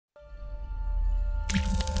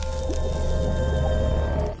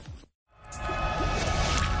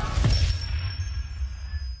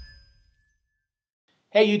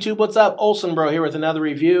Hey YouTube, what's up? Olsenbro here with another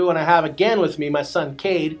review, and I have again with me my son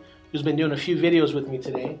Cade, who's been doing a few videos with me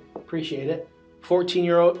today. Appreciate it. 14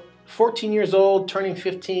 years old, turning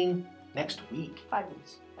 15 next week. 5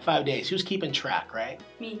 days. 5 days. Who's keeping track, right?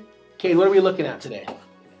 Me. Cade, what are we looking at today?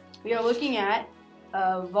 We are looking at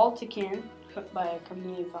a Valtcan by a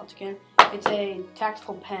company named Valtcan. It's a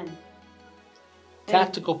tactical pen.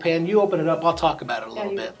 Tactical pen. You open it up. I'll talk about it a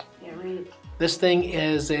little bit. Yeah, read it. This thing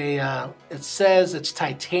is it says it's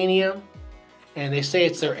titanium, and they say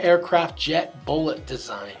it's their aircraft jet bullet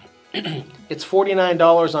design. It's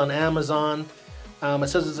 $49 on Amazon. It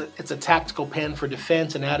says it's a tactical pen for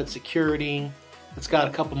defense and added security. It's got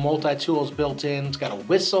a couple multi-tools built in. It's got a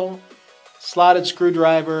whistle, slotted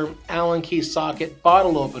screwdriver, Allen key socket,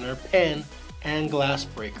 bottle opener, pen, and glass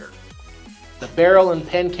breaker. The barrel and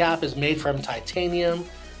pen cap is made from titanium.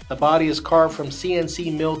 The body is carved from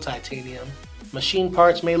CNC milled titanium. Machine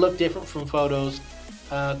parts may look different from photos.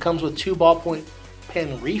 Comes with 2 ballpoint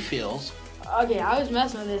pen refills. Okay, I was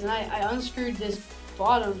messing with this, and I unscrewed this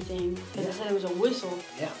bottom thing because it said it was a whistle.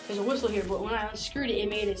 Yeah. There's a whistle here, but when I unscrewed it, it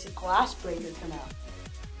made its glass breaker come out.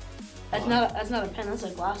 That's not a pen. That's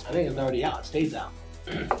a glass breaker. I think it's already out. It stays out.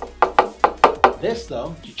 This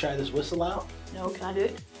though, did you try this whistle out? No, can I do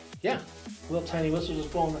it? Yeah. A little tiny whistle,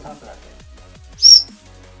 just blow on the top of that thing.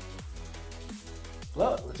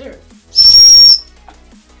 Blow it. Let's hear it.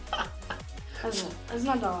 That's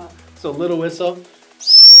not that. It's a little whistle.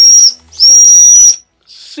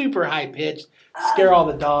 Super high pitched. Scare all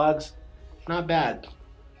the dogs. Not bad.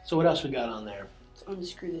 So what else we got on there? Let's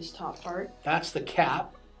unscrew this top part. That's the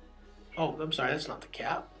cap. Oh, I'm sorry. That's not the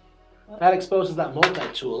cap. What? That exposes that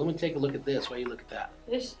multi-tool. Let me take a look at this while you look at that.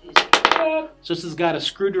 This is... So this has got a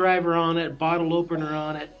screwdriver on it, bottle opener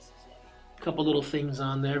on it, a couple little things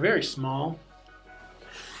on there. Very small.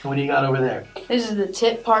 What do you got over there? This is the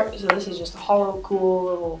tip part, so this is just a hollow, cool,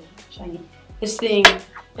 little shiny. This thing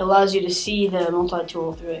allows you to see the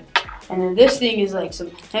multi-tool through it. And then this thing is like some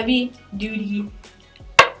heavy-duty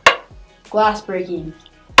glass breaking.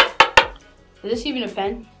 Is this even a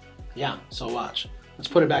pen? Yeah, so watch. Let's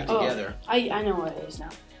put it back together. I know what it is now.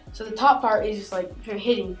 So the top part is just like if you're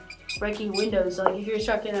breaking windows. So like if you're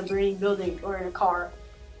stuck in a burning building or in a car,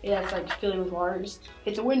 that's like filling with water. Just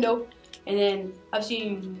hit the window. And then I've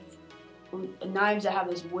seen knives that have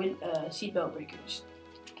this seatbelt breakers.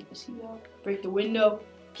 Get the seatbelt, break the window,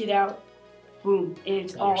 get out, boom, and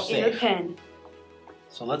it's all in a pen.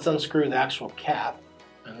 So let's unscrew the actual cap,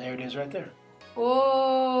 and there it is right there.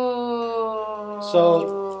 Oh.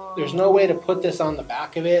 So there's no way to put this on the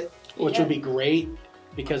back of it, which would be great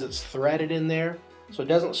because it's threaded in there, so it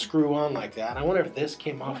doesn't screw on like that. I wonder if this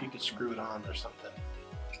came off, you could screw it on or something.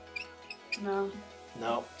 No.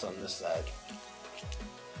 No, it's on this side.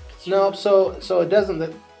 No, so it doesn't.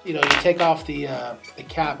 You know, you take off the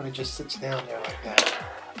cap and it just sits down there like that.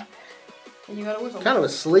 And you got a whistle. Kind of a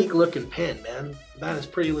sleek looking pen, man. That is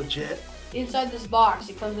pretty legit. Inside this box,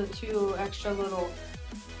 it comes with 2 extra little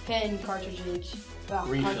pen cartridges.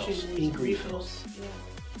 Refills, ink refills. Yeah.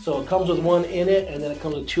 So it comes with 1 in it, and then it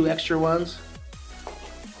comes with 2 extra ones.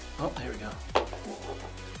 Oh, there we go.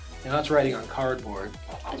 Now that's writing on cardboard.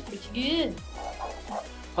 That's pretty good.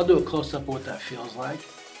 I'll do a close-up of what that feels like.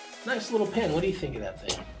 Nice little pen. What do you think of that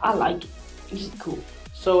thing? I like it. It's cool.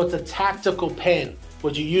 So it's a tactical pen.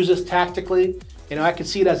 Would you use this tactically? You know, I could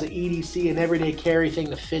see it as an EDC, an everyday carry thing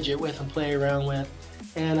to fidget with and play around with.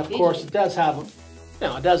 And of course, it does have, you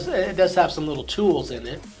know, it does have some little tools in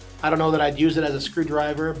it. I don't know that I'd use it as a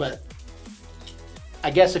screwdriver, but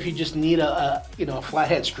I guess if you just need a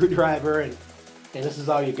flathead screwdriver and this is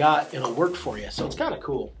all you got, it'll work for you. So it's kind of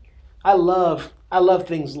cool. I love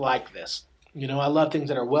things like this. You know, I love things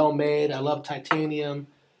that are well made. I love titanium.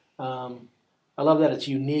 I love that it's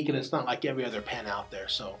unique and it's not like every other pen out there.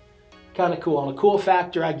 So kind of cool. On a cool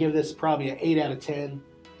factor, I give this probably an 8 out of 10.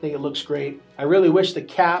 I think it looks great. I really wish the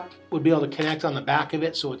cap would be able to connect on the back of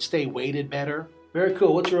it so it'd stay weighted better. Very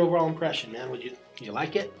cool. What's your overall impression, man? Would you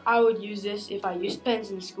like it? I would use this if I used pens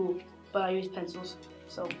in school, but I use pencils.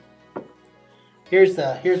 So here's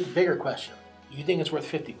the bigger question. You think it's worth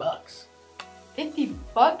 50 bucks? 50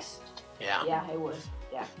 bucks? Yeah. Yeah, it would.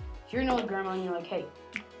 Yeah. If you're an old grandma and you're like, hey,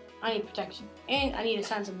 I need protection and I need to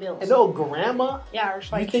sign some bills. An old grandma? Yeah, or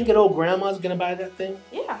like, you think an old grandma's gonna buy that thing?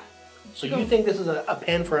 Yeah. So you think this is a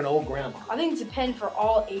pen for an old grandma? I think it's a pen for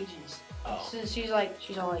all ages. Oh. So she's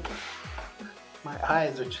all like. My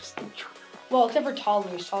eyes are just. Well, except for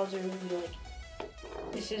toddlers. Toddlers are gonna be like,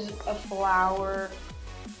 this is a flower,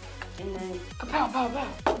 and then kapow, pow, pow.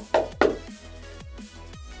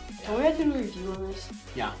 So we have to do a review on this.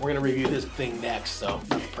 Yeah, we're gonna review this thing next, so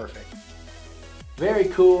that's perfect. Very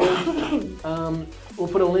cool. We'll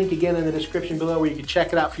put a link again in the description below where you can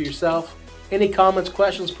check it out for yourself. Any comments,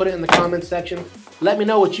 questions, put it in the comments section. Let me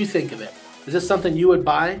know what you think of it. Is this something you would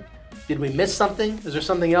buy? Did we miss something? Is there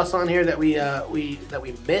something else on here that we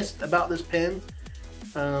missed about this pen?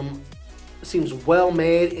 It seems well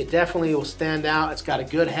made. It definitely will stand out. It's got a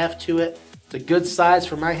good heft to it. It's a good size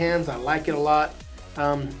for my hands. I like it a lot.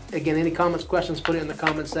 Again, any comments, questions, put it in the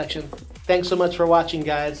comments section. Thanks so much for watching,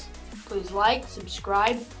 guys. Please like,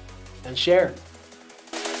 subscribe, and share.